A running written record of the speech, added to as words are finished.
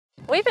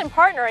We've been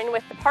partnering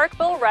with the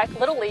Parkville Rec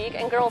Little League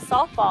and Girls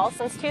Softball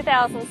since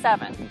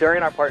 2007.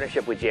 During our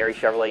partnership with Jerry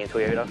Chevrolet and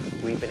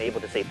Toyota, we've been able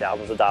to save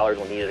thousands of dollars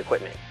on needed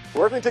equipment.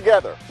 Working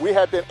together, we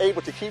have been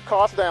able to keep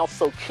costs down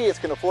so kids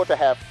can afford to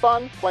have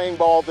fun playing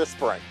ball this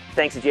spring.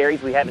 Thanks to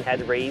Jerry's, we haven't had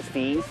to raise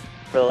fees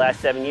for the last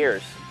 7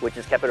 years, which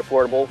has kept it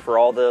affordable for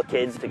all the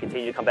kids to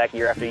continue to come back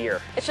year after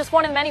year. It's just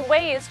one of many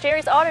ways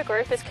Jerry's Auto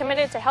Group is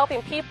committed to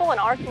helping people in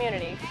our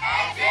community.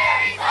 At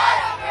Jerry's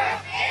Auto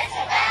Group!